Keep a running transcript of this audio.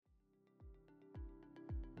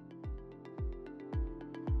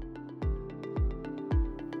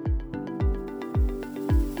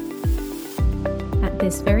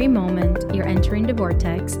this very moment, you're entering the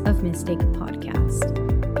vortex of Mystic Podcast.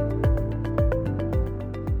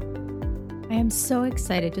 I am so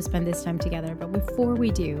excited to spend this time together, but before we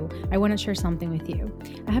do, I want to share something with you.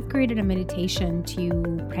 I have created a meditation to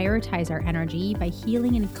prioritize our energy by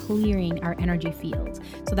healing and clearing our energy field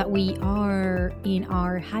so that we are in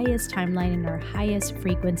our highest timeline, in our highest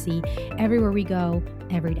frequency, everywhere we go,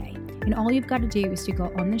 every day. And all you've got to do is to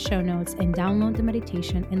go on the show notes and download the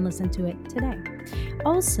meditation and listen to it today.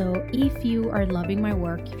 Also, if you are loving my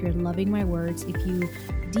work, if you're loving my words, if you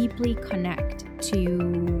deeply connect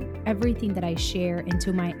to everything that I share and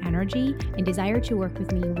to my energy and desire to work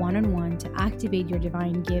with me one-on-one to activate your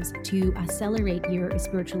divine gifts, to accelerate your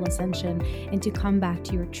spiritual ascension, and to come back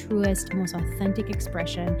to your truest, most authentic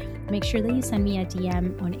expression, make sure that you send me a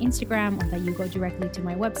DM on Instagram or that you go directly to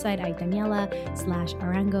my website at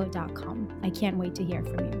daniela.arango.com. I can't wait to hear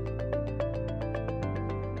from you.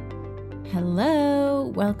 Hello,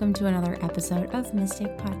 welcome to another episode of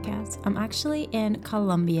Mystic Podcast. I'm actually in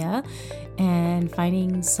Colombia and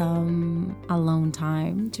finding some alone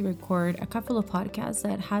time to record a couple of podcasts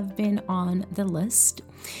that have been on the list.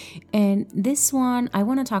 And this one, I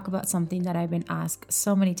want to talk about something that I've been asked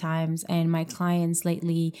so many times, and my clients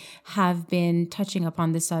lately have been touching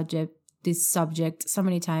upon this subject so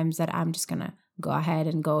many times that I'm just gonna go ahead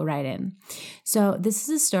and go right in. So this is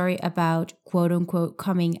a story about quote unquote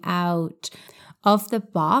coming out of the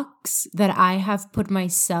box that I have put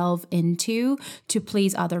myself into to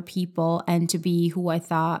please other people and to be who I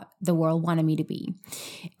thought the world wanted me to be.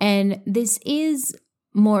 And this is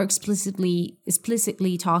more explicitly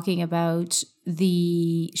talking about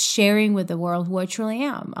the sharing with the world who I truly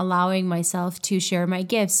am, allowing myself to share my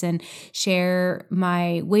gifts and share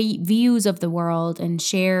my views of the world and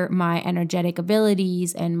share my energetic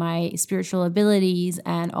abilities and my spiritual abilities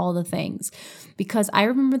and all the things. Because I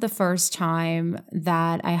remember the first time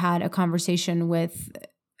that I had a conversation with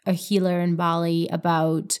a healer in Bali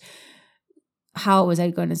about how was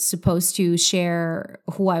I supposed to share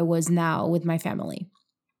who I was now with my family.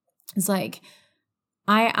 It's like,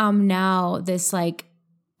 I am now this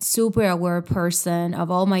super aware person of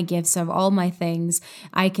all my gifts, of all my things.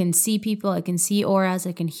 I can see people, I can see auras,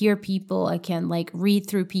 I can hear people, I can read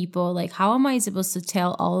through people. How am I supposed to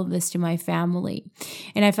tell all of this to my family?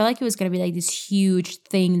 And I felt like it was going to be this huge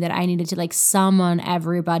thing that I needed to summon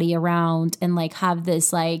everybody around and have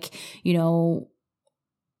this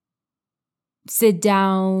sit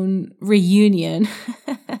down reunion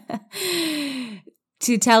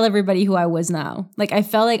to tell everybody who I was now. I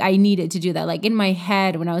felt like I needed to do that. In my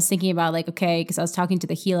head, when I was thinking about okay, because I was talking to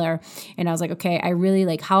the healer and I was okay, I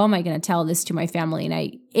really how am I going to tell this to my family?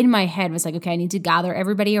 And in my head was okay, I need to gather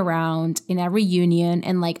everybody around in a reunion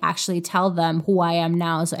and actually tell them who I am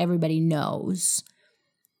now so everybody knows.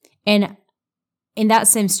 And in that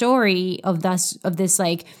same story of this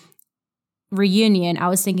reunion, I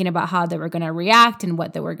was thinking about how they were going to react and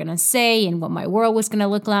what they were going to say and what my world was going to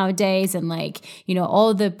look nowadays and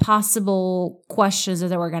all the possible questions that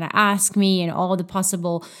they were going to ask me and all the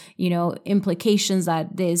possible implications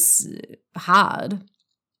that this had.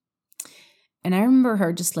 And I remember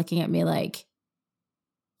her just looking at me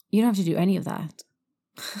you don't have to do any of that.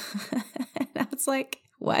 And I was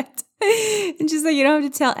what? And she's you don't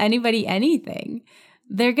have to tell anybody anything.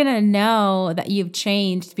 They're going to know that you've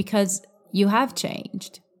changed because you have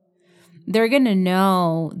changed. They're going to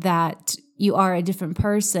know that you are a different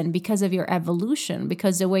person because of your evolution,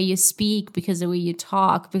 because the way you speak, because the way you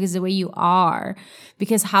talk, because the way you are,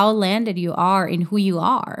 because how landed you are in who you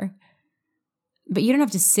are. But you don't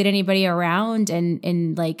have to sit anybody around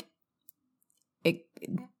and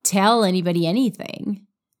tell anybody anything.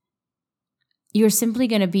 You're simply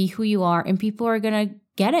going to be who you are, and people are going to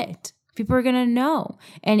get it. People are going to know.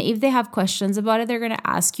 And if they have questions about it, they're going to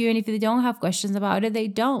ask you. And if they don't have questions about it, they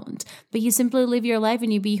don't. But you simply live your life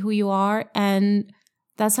and you be who you are. And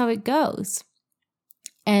that's how it goes.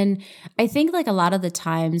 And I think a lot of the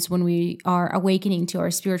times when we are awakening to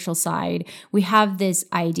our spiritual side, we have this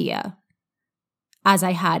idea, as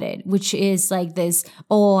I had it, which is this,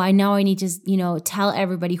 I need to, tell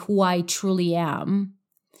everybody who I truly am.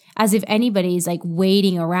 As if anybody is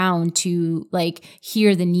waiting around to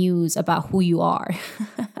hear the news about who you are.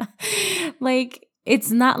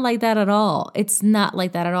 It's not like that at all. It's not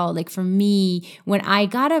like that at all. For me, when I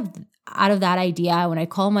got out of that idea, when I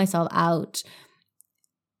called myself out,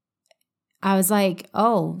 I was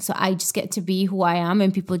so I just get to be who I am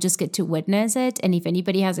and people just get to witness it. And if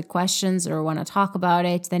anybody has a questions or want to talk about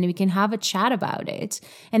it, then we can have a chat about it.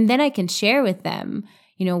 And then I can share with them,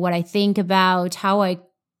 what I think about how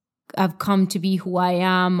I've come to be who I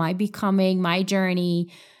am, my becoming, my journey.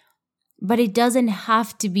 But it doesn't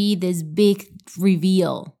have to be this big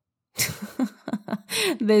reveal,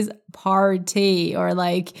 this party, or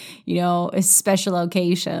like, a special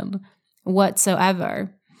occasion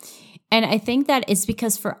whatsoever. And I think that it's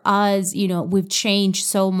because for us, we've changed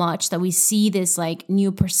so much that we see this like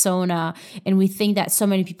new persona, and we think that so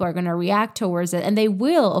many people are going to react towards it. And they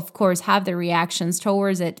will, of course, have their reactions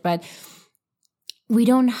towards it, but we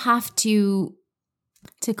don't have to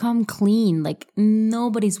come clean. Like,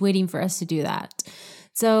 nobody's waiting for us to do that.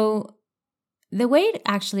 So the way it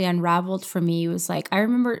actually unraveled for me was like, I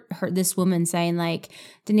remember this woman saying like,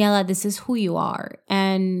 Daniela, this is who you are.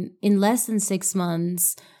 And in less than 6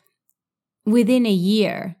 months, within a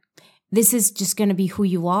year, this is just going to be who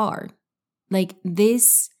you are. Like,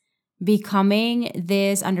 this becoming,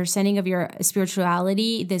 this understanding of your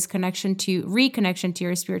spirituality, this reconnection to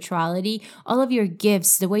your spirituality, all of your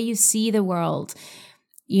gifts, the way you see the world,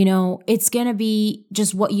 it's going to be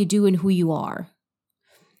just what you do and who you are.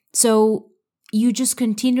 So you just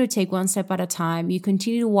continue to take one step at a time. You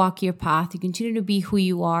continue to walk your path. You continue to be who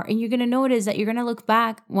you are. And you're going to notice that you're going to look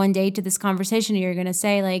back one day to this conversation and you're going to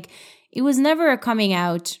say like, it was never a coming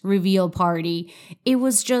out reveal party. It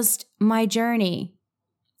was just my journey.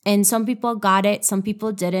 And some people got it, some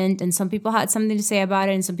people didn't, and some people had something to say about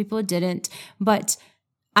it, and some people didn't. But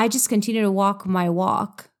I just continued to walk my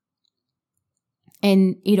walk.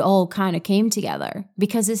 And it all kind of came together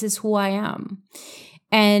because this is who I am.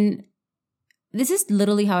 And this is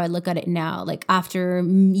literally how I look at it now. Like, after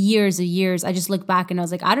years of years, I just look back and I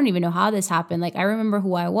was like, I don't even know how this happened. Like, I remember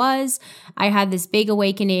who I was. I had this big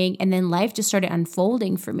awakening, and then life just started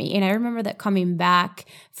unfolding for me. And I remember that coming back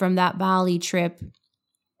from that Bali trip,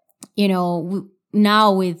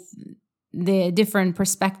 now with the different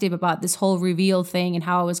perspective about this whole reveal thing and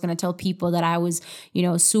how I was going to tell people that I was,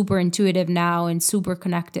 super intuitive now and super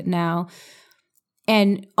connected now.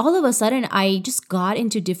 And all of a sudden, I just got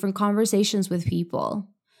into different conversations with people,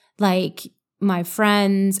 like my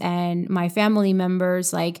friends and my family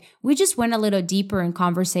members. Like, we just went a little deeper in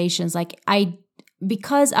conversations. Like,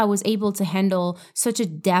 because I was able to handle such a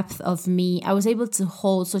depth of me, I was able to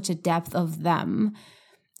hold such a depth of them.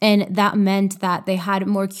 And that meant that they had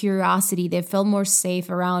more curiosity. They felt more safe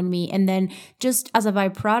around me. And then just as a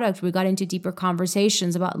byproduct, we got into deeper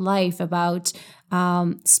conversations about life, about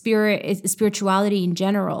spirituality in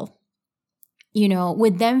general.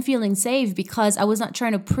 With them feeling safe, because I was not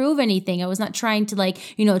trying to prove anything. I was not trying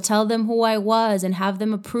to tell them who I was and have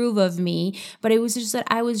them approve of me. But it was just that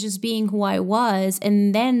I was just being who I was.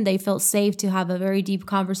 And then they felt safe to have a very deep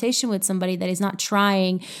conversation with somebody that is not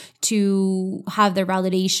trying to have their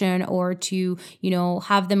validation or to,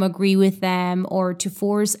 have them agree with them or to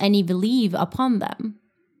force any belief upon them.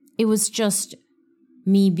 It was just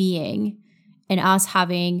me being and us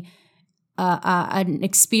having an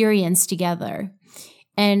experience together.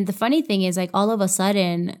 And the funny thing is, like, all of a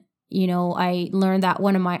sudden, I learned that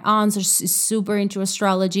one of my aunts is super into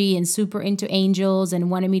astrology and super into angels, and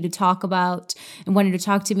wanted to talk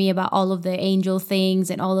to me about all of the angel things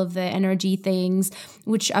and all of the energy things,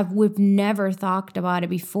 which we've never talked about it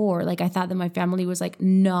before. Like, I thought that my family was like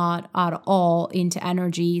not at all into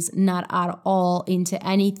energies, not at all into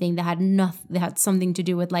anything that had something to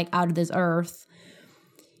do with like out of this earth.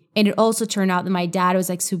 And it also turned out that my dad was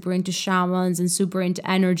like super into shamans and super into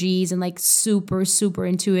energies and like super, super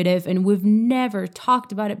intuitive. And we've never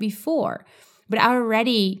talked about it before. But I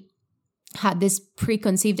already had this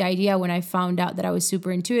preconceived idea when I found out that I was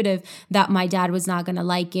super intuitive, that my dad was not going to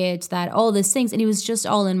like it, that all these things. And it was just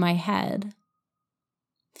all in my head.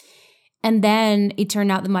 And then it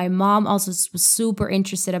turned out that my mom also was super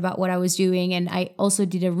interested about what I was doing. And I also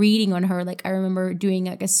did a reading on her. Like, I remember doing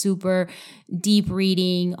like a super deep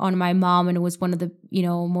reading on my mom. And it was one of the,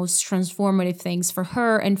 most transformative things for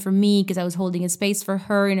her and for me, because I was holding a space for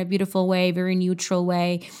her in a beautiful way, very neutral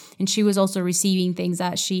way. And she was also receiving things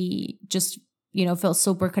that she just, felt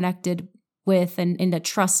super connected with and that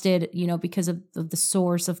trusted, because of the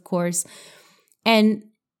source, of course. And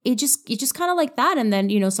it just kind of like that. And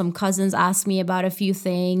then, some cousins asked me about a few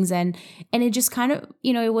things and it just kind of,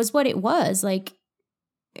 it was what it was. Like,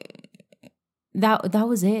 that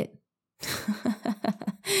was it.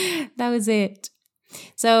 That was it.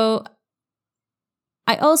 So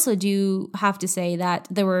I also do have to say that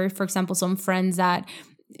there were, for example, some friends that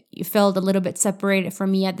felt a little bit separated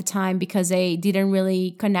from me at the time because they didn't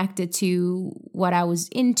really connect it to what I was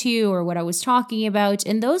into or what I was talking about.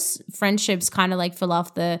 And those friendships kind of like fell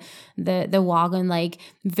off the wagon like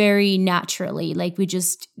very naturally. Like, we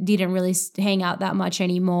just didn't really hang out that much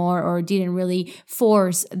anymore or didn't really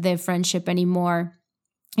force the friendship anymore.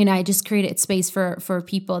 And I just created space for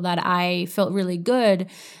people that I felt really good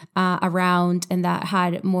around and that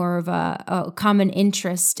had more of a common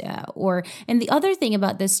interest. And the other thing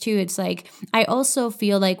about this too, it's like, I also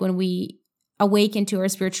feel like when we awaken to our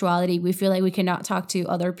spirituality, we feel like we cannot talk to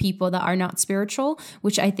other people that are not spiritual,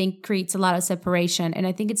 which I think creates a lot of separation. And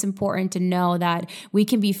I think it's important to know that we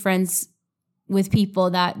can be friends with people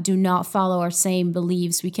that do not follow our same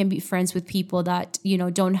beliefs. We can be friends with people that,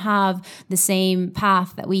 don't have the same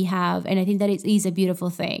path that we have. And I think that it is a beautiful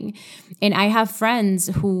thing. And I have friends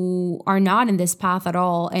who are not in this path at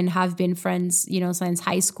all and have been friends, since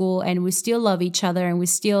high school, and we still love each other and we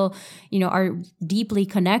still, are deeply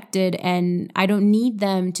connected. And I don't need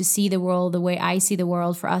them to see the world the way I see the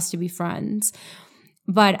world for us to be friends.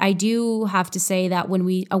 But I do have to say that when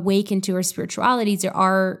we awaken to our spiritualities, there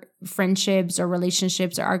are friendships or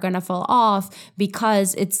relationships that are going to fall off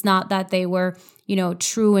because it's not that they were,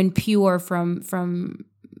 true and pure from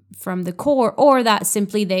the core, or that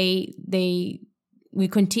simply we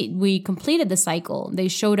completed the cycle. They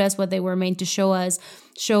showed us what they were meant to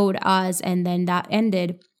showed us, and then that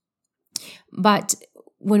ended. But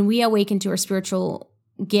when we awaken to our spiritual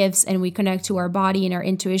gifts and we connect to our body and our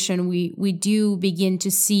intuition, we do begin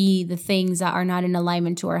to see the things that are not in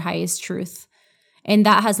alignment to our highest truth. And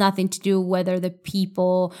that has nothing to do whether the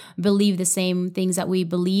people believe the same things that we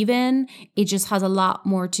believe in. It just has a lot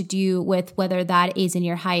more to do with whether that is in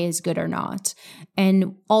your highest good or not.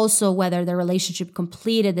 And also whether the relationship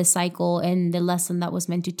completed the cycle and the lesson that was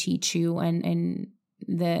meant to teach you, and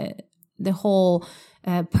the whole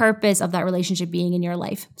purpose of that relationship being in your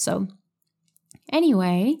life. So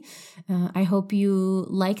anyway, I hope you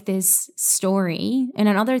like this story. And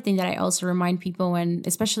another thing that I also remind people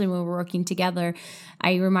especially when we're working together,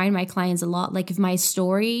 I remind my clients a lot, like if my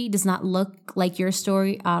story does not look like your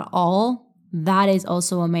story at all, that is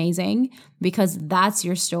also amazing, because that's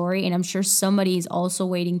your story. And I'm sure somebody is also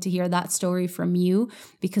waiting to hear that story from you,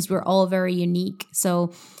 because we're all very unique.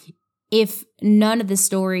 So if none of the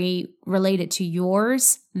story related to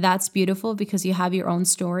yours, that's beautiful, because you have your own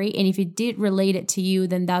story. And if it did relate it to you,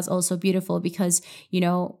 then that's also beautiful, because,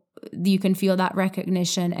 you can feel that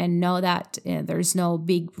recognition and know that there's no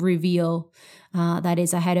big reveal that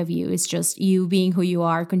is ahead of you. It's just you being who you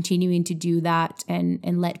are, continuing to do that,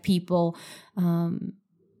 and let people do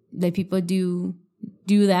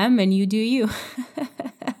them and you do you.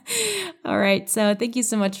 All right. So thank you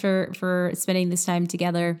so much for spending this time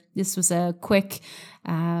together. This was a quick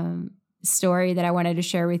story that I wanted to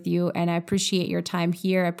share with you. And I appreciate your time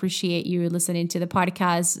here. I appreciate you listening to the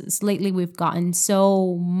podcast. Lately, we've gotten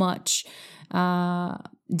so much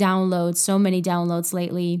downloads, so many downloads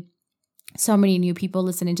lately. So many new people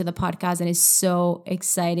listening to the podcast, and it's so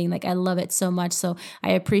exciting. Like, I love it so much. So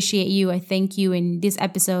I appreciate you. I thank you. In this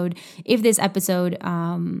episode, if this episode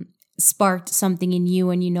sparked something in you,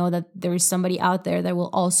 and you know that there is somebody out there that will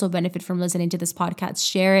also benefit from listening to this podcast,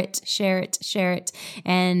 share it.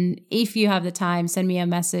 And if you have the time, send me a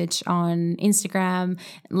message on Instagram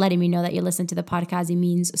letting me know that you listen to the podcast. It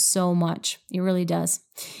means so much. It really does.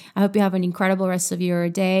 I hope you have an incredible rest of your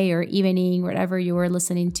day or evening, whatever you were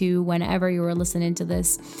listening to, whenever you were listening to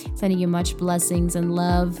this. Sending you much blessings and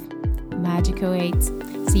love. Magico 8.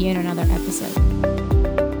 See you in another episode.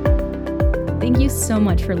 Thank you so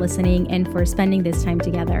much for listening and for spending this time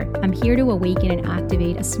together. I'm here to awaken and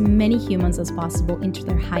activate as many humans as possible into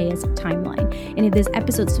their highest timeline. And if this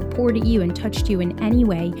episode supported you and touched you in any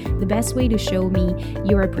way, the best way to show me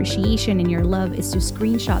your appreciation and your love is to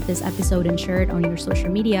screenshot this episode and share it on your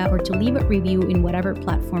social media, or to leave a review in whatever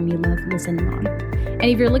platform you love listening on. And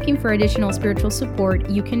if you're looking for additional spiritual support,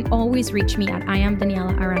 you can always reach me at I am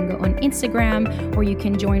Daniela Arango on Instagram, or you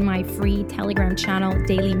can join my free Telegram channel,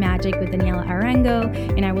 Daily Magic with Daniela Arango,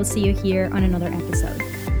 and I will see you here on another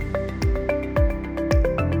episode.